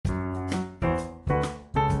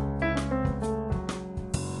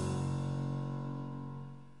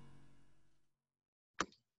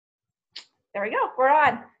There we go. We're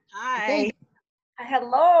on. Hi.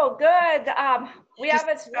 Hello. Good. We have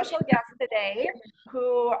a special guest today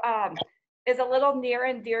who is a little near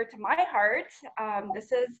and dear to my heart.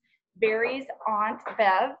 This is Barry's Aunt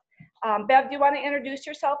Bev. Bev, do you want to introduce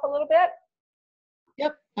yourself a little bit?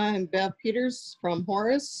 Yep, I'm Bev Peters from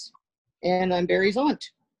Horace, and I'm Barry's aunt.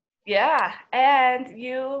 Yeah, and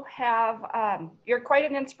you have, you're quite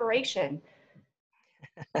an inspiration,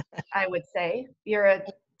 I would say. You're a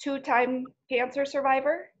two-time cancer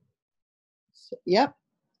survivor. Yep.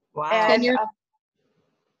 Wow. And 10 years.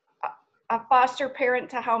 a foster parent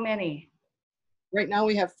to how many? Right now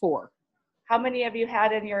we have 4. How many have you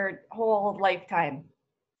had in your whole lifetime?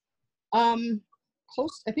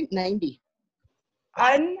 Close, I think 90.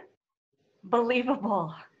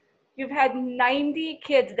 Unbelievable. You've had 90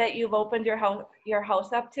 kids that you've opened your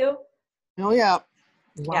house up to. Oh yeah.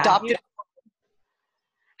 Wow. Adopted.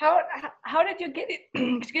 How did you get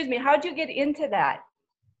excuse me, how did you get into that?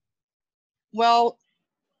 Well,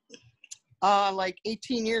 like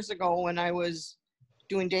 18 years ago when I was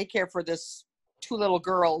doing daycare for this 2 little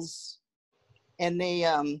girls, and they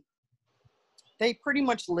pretty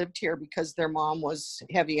much lived here because their mom was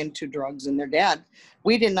heavy into drugs and their dad.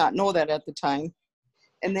 We did not know that at the time.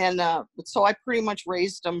 And then, so I pretty much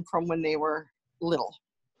raised them from when they were little.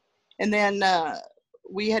 And then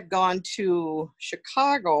we had gone to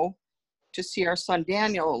Chicago to see our son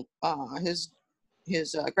Daniel, his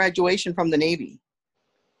graduation from the Navy.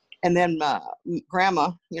 And then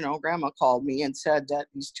grandma called me and said that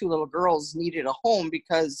these 2 little girls needed a home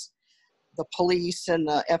because the police and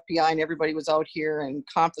the FBI and everybody was out here and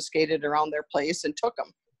confiscated around their place and took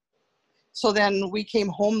them. So then we came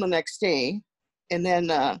home the next day, and then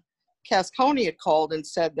Cass County had called and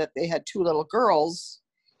said that they had 2 little girls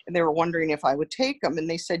and they were wondering if I would take them. And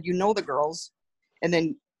they said, you know the girls. And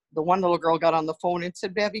then the one little girl got on the phone and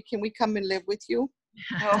said, Bevy, can we come and live with you?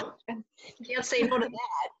 Oh. Can't say no to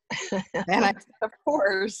that. And I said, of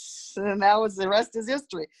course. And that was, the rest is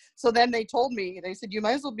history. So then they told me, they said, you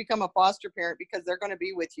might as well become a foster parent because they're going to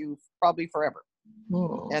be with you probably forever.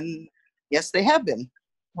 Oh. And yes, they have been.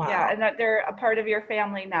 Wow. Yeah, and that they're a part of your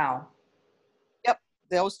family now. Yep,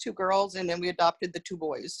 those 2 girls, and then we adopted the 2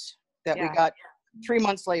 boys that we Yeah. got 3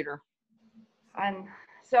 months later. And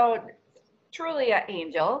so truly an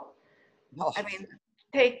angel. Oh. I mean,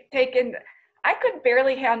 taking, I could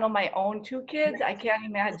barely handle my own 2 kids. I can't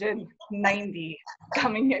imagine 90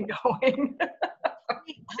 coming and going.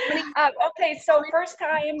 Okay, so first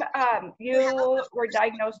time you were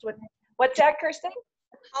diagnosed with, what's that, Kirsten?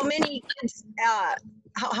 How many kids,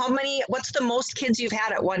 how many, what's the most kids you've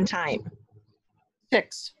had at one time?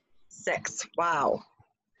 6. 6. Wow.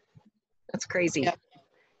 That's crazy. Yep.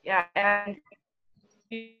 Yeah, and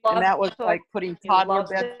And that was like putting toddler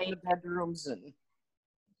loved beds it. in the bedrooms and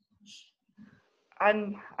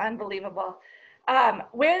Unbelievable.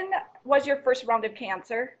 When was your first round of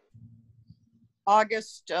cancer?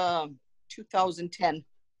 August 2010.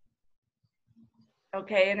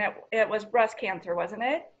 Okay, and it was breast cancer, wasn't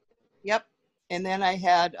it? Yep. And then I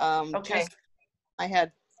had Okay. I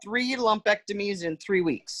had 3 lumpectomies in 3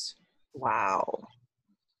 weeks. Wow.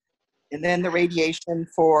 And then the radiation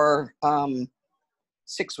for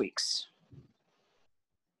 6 weeks.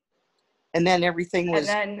 And then everything was,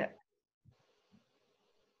 And then,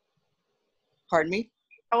 pardon me?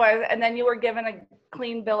 and then you were given a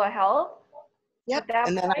clean bill of health? Yep. At that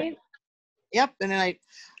And then point? Yep. And then I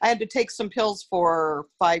had to take some pills for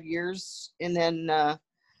 5 years, and then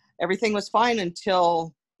everything was fine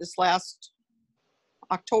until this last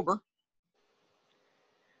October.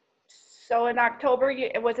 So in October,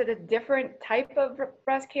 was it a different type of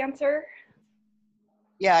breast cancer?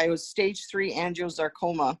 Yeah, it was stage 3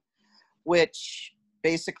 angiosarcoma, which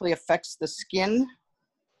basically affects the skin.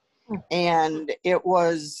 And it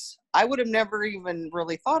was, I would have never even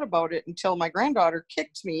really thought about it until my granddaughter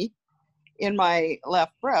kicked me in my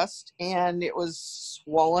left breast, and it was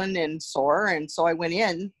swollen and sore. And so I went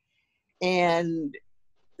in, and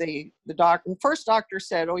the first doctor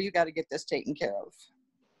said, oh, you got to get this taken care of.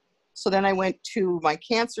 So then I went to my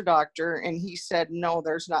cancer doctor, and he said, no,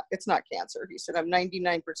 it's not cancer. He said, I'm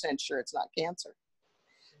 99% sure it's not cancer.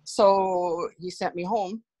 So he sent me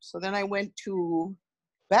home. So then I went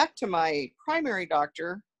back to my primary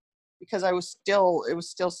doctor because it was still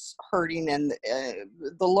hurting, and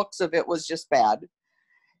the looks of it was just bad.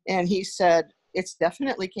 And he said, it's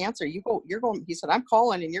definitely cancer. He said, I'm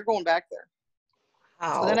calling and you're going back there.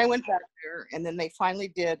 Wow. So then I went back there, and then they finally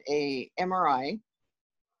did a MRI.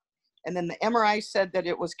 And then the MRI said that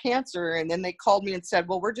it was cancer. And then they called me and said,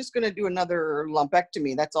 well, we're just going to do another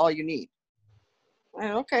lumpectomy. That's all you need. I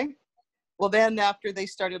said, okay. Well, then after they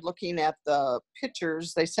started looking at the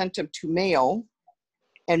pictures, they sent him to Mayo,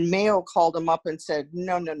 and Mayo called him up and said,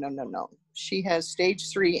 no, no, no, no, no. She has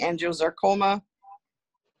stage 3 angiosarcoma.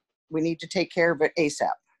 We need to take care of it ASAP.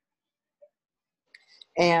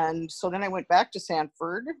 And so then I went back to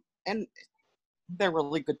Sanford, and they're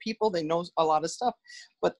really good people. They know a lot of stuff,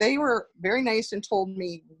 but they were very nice and told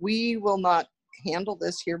me, we will not handle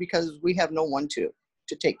this here because we have no one to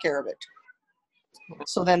take care of it.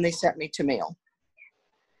 So then they sent me to Mayo.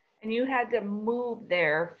 And you had to move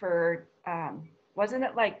there for, wasn't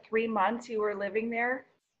it like 3 months you were living there?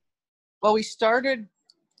 Well, we started,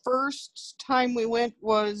 first time we went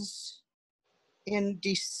was in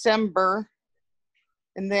December,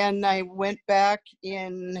 and then I went back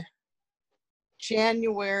in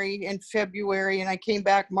January and February, and I came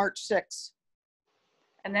back March 6th.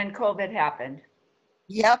 And then COVID happened.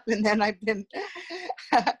 Yep, and then I've been,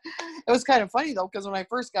 it was kind of funny though, because when I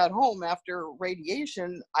first got home after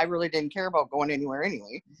radiation, I really didn't care about going anywhere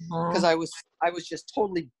anyway, because I was just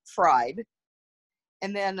totally fried.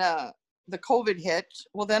 And then the COVID hit.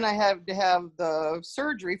 Well, then I had to have the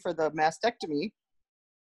surgery for the mastectomy.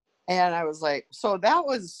 And I was like, so that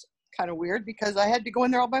was kind of weird because I had to go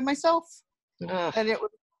in there all by myself. And it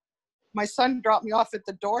was, my son dropped me off at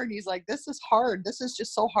the door and he's like, this is hard. This is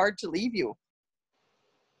just so hard to leave you.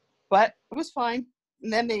 But it was fine.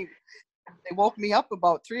 And then they woke me up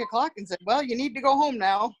about 3 o'clock and said, well, you need to go home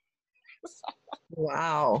now.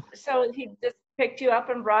 Wow. So he just picked you up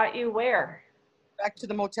and brought you where? Back to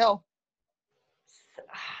the motel.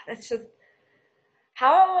 It's just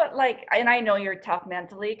how, like, and I know you're tough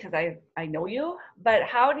mentally because I know you, but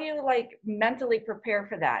how do you like mentally prepare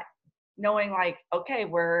for that? Knowing like, okay,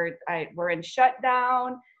 we're in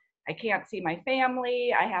shutdown. I can't see my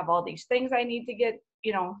family. I have all these things I need to get,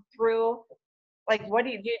 through. Like, what do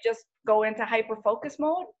you just go into hyper focus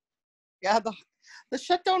mode? Yeah, the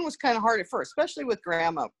shutdown was kind of hard at first, especially with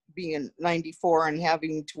grandma being 94 and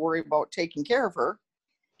having to worry about taking care of her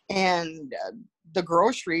and the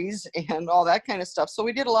groceries and all that kind of stuff. So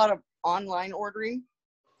we did a lot of online ordering,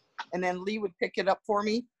 and then Lee would pick it up for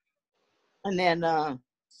me. And then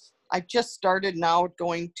I just started now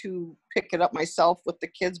going to pick it up myself with the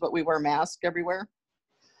kids, but we wear masks everywhere.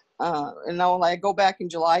 And now I go back in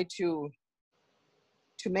July to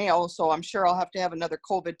Mayo, so I'm sure I'll have to have another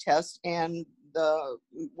COVID test and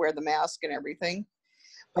wear the mask and everything.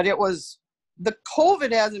 But the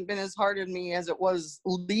COVID hasn't been as hard on me as it was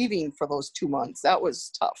leaving for those 2 months. That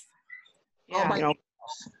was tough. Yeah.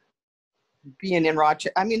 Being in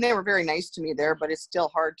Rochester. I mean, they were very nice to me there, but it's still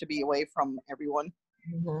hard to be away from everyone.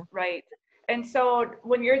 Mm-hmm. Right. And so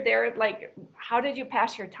when you're there, like, how did you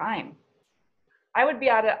pass your time? I would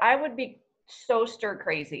be so stir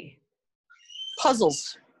crazy.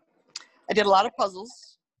 Puzzles. I did a lot of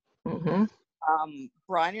puzzles. Mm-hmm.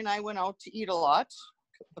 Brian and I went out to eat a lot.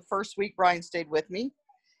 The first week, Brian stayed with me,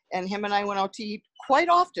 and him and I went out to eat quite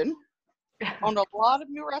often. Found a lot of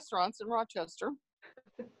new restaurants in Rochester.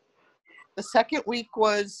 The second week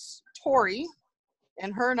was Tori,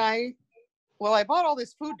 and her and I bought all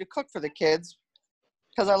this food to cook for the kids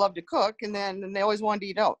because I love to cook, and then they always wanted to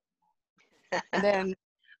eat out. And then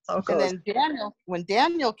when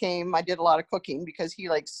Daniel came, I did a lot of cooking because he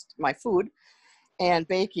likes my food and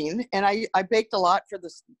baking. And I baked a lot for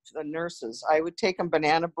the nurses. I would take them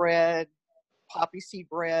banana bread, poppy seed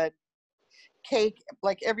bread, cake.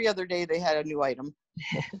 Like every other day they had a new item.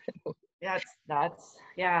 Yeah.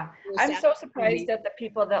 I'm so surprised at the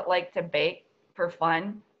people that like to bake for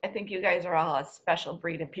fun. I think you guys are all a special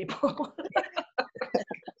breed of people.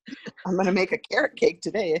 I'm going to make a carrot cake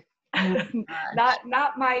today.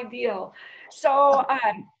 Not my deal. So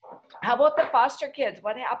how about the foster kids?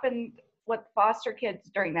 What happened with foster kids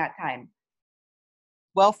during that time?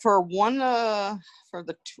 Well, for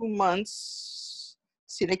the 2 months,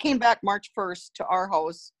 they came back March 1st to our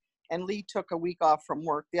house, and Lee took a week off from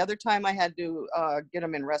work. The other time I had to get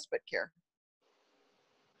them in respite care.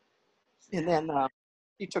 And then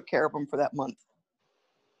he took care of them for that month.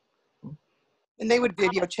 And they would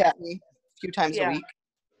video chat me a few times a week.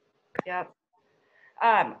 Yep.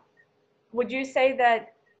 Would you say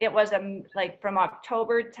that it was from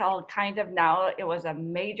October till kind of now, it was a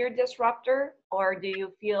major disruptor, or do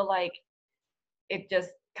you feel like it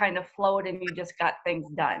just kind of flowed and you just got things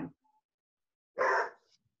done?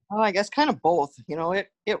 Well, I guess kind of both.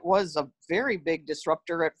 It was a very big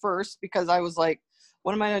disruptor at first because I was like,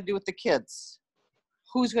 what am I going to do with the kids?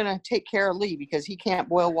 Who's going to take care of Lee because he can't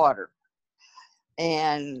boil water?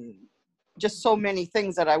 And just so many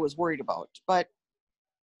things that I was worried about. But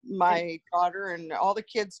my daughter and all the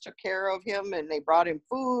kids took care of him, and they brought him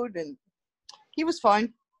food, and he was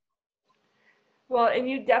fine. Well, and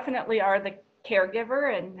you definitely are the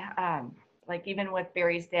caregiver, and like even with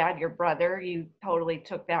Barry's dad, your brother, you totally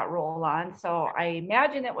took that role on. So I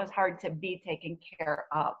imagine it was hard to be taken care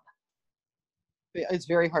of. It's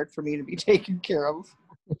very hard for me to be taken care of.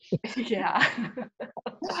 Yeah.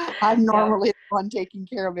 I'm normally the one taking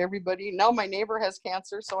care of everybody. Now my neighbor has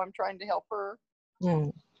cancer, so I'm trying to help her.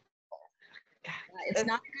 Mm. It's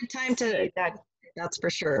not a good time to, that's for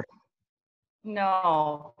sure.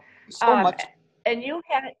 No. So much. And you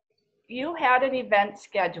had an event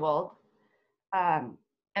scheduled, and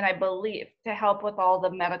I believe to help with all the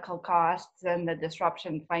medical costs and the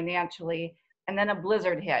disruption financially, and then a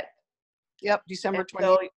blizzard hit. Yep, December 20th.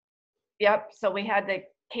 So, yep, so we had to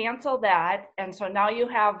cancel that, and so now you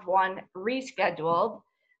have one rescheduled.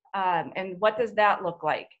 And what does that look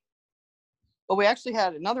like? Well, we actually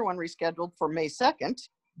had another one rescheduled for May 2nd,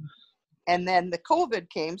 and then the COVID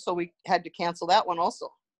came, so we had to cancel that one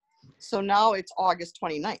also. So now it's August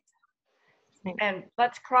 29th. And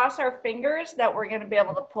let's cross our fingers that we're going to be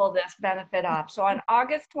able to pull this benefit off. So on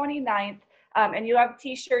August 29th, and you have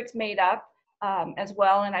t-shirts made up as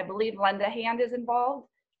well, and I believe Lenda Hand is involved.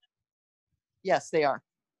 Yes, they are.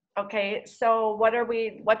 Okay, so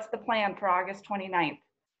what's the plan for August 29th?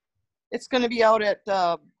 It's going to be out at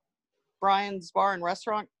Brian's Bar and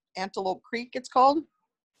Restaurant, Antelope Creek it's called.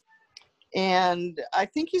 And I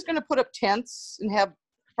think he's going to put up tents and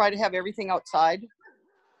try to have everything outside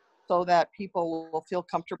so that people will feel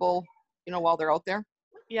comfortable, while they're out there.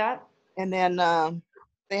 Yeah. And then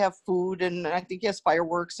they have food, and I think he has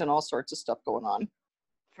fireworks and all sorts of stuff going on.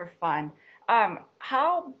 For fun.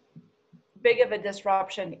 How big of a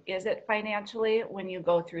disruption is it financially when you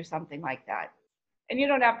go through something like that? And you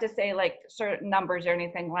don't have to say like certain numbers or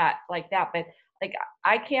anything like that, but like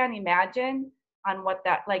I can't imagine on what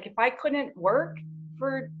that, like if I couldn't work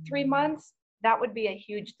for 3 months, that would be a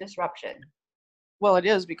huge disruption. Well, it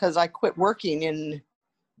is, because I quit working in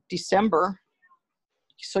December.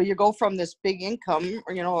 So you go from this big income,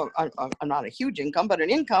 or not a huge income, but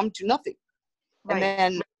an income, to nothing. Right.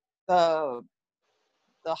 And then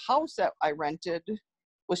the house that I rented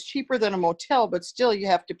was cheaper than a motel, but still you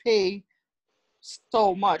have to pay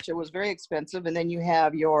so much. It was very expensive. And then you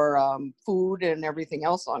have your food and everything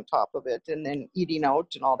else on top of it, and then eating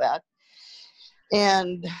out and all that.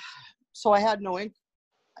 And so I had no income.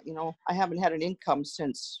 I haven't had an income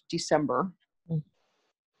since December.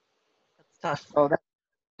 That's tough. So that,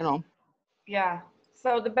 Yeah.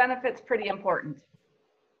 So the benefit's pretty important.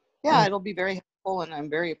 Yeah, it'll be very helpful, and I'm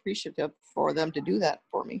very appreciative for them to do that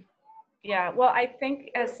for me. Yeah. Well, I think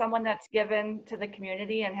as someone that's given to the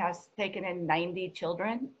community and has taken in 90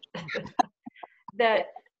 children, that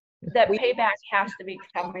payback has to be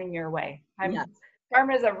coming your way.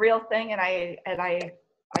 Karma is a real thing, and I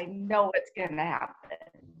know it's going to happen.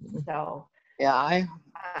 So yeah,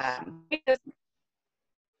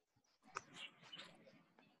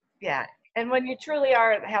 and when you truly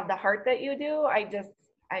have the heart that you do, I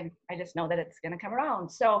just know that it's going to come around.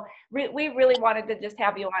 So we really wanted to just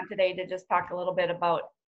have you on today to just talk a little bit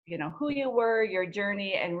about who you were, your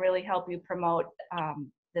journey, and really help you promote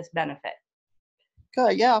this benefit.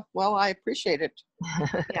 Good. Yeah. Well, I appreciate it.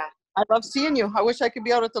 Yeah. I love seeing you. I wish I could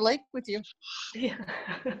be out at the lake with you. Yeah.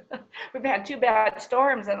 We've had 2 bad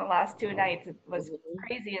storms in the last 2 nights. It was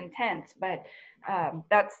crazy intense, but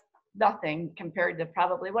that's nothing compared to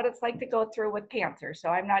probably what it's like to go through with cancer. So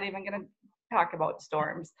I'm not even going to talk about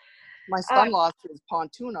storms. My son lost his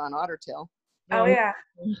pontoon on Ottertail. Oh yeah.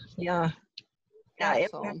 Yeah. Yeah,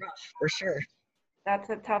 it's rough for sure. That's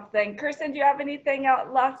a tough thing. Kirsten, do you have anything else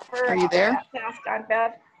left for? Are you there? Task on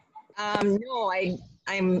Bev? No, I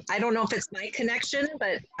don't know if it's my connection,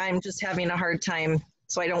 but I'm just having a hard time,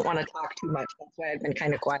 so I don't want to talk too much. That's why I've been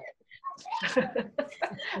kind of quiet.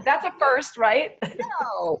 That's a first, right?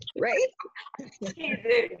 No, right?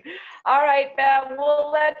 Easy. All right, Bev,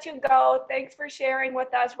 we'll let you go. Thanks for sharing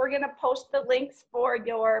with us. We're going to post the links for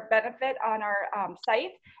your benefit on our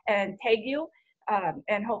site and tag you.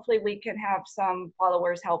 And hopefully we can have some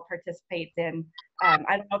followers help participate in. I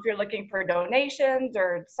don't know if you're looking for donations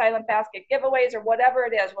or silent basket giveaways or whatever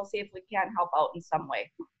it is. We'll see if we can help out in some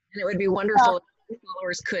way. And it would be wonderful if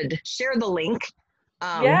followers could share the link.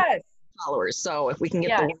 Yes. Followers. So if we can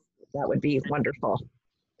get the link, that would be wonderful.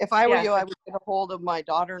 If I were you, I would get a hold of my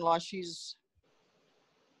daughter-in-law. She's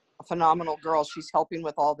a phenomenal girl. She's helping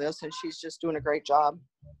with all this, and she's just doing a great job.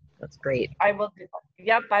 That's great. I will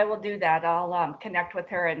do that. I'll connect with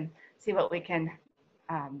her and see what we can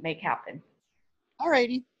make happen. All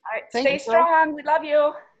righty. All right. Stay strong. We love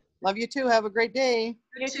you. Love you too. Have a great day.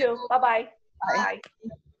 You too. Bye-bye. Bye.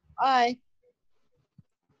 Bye.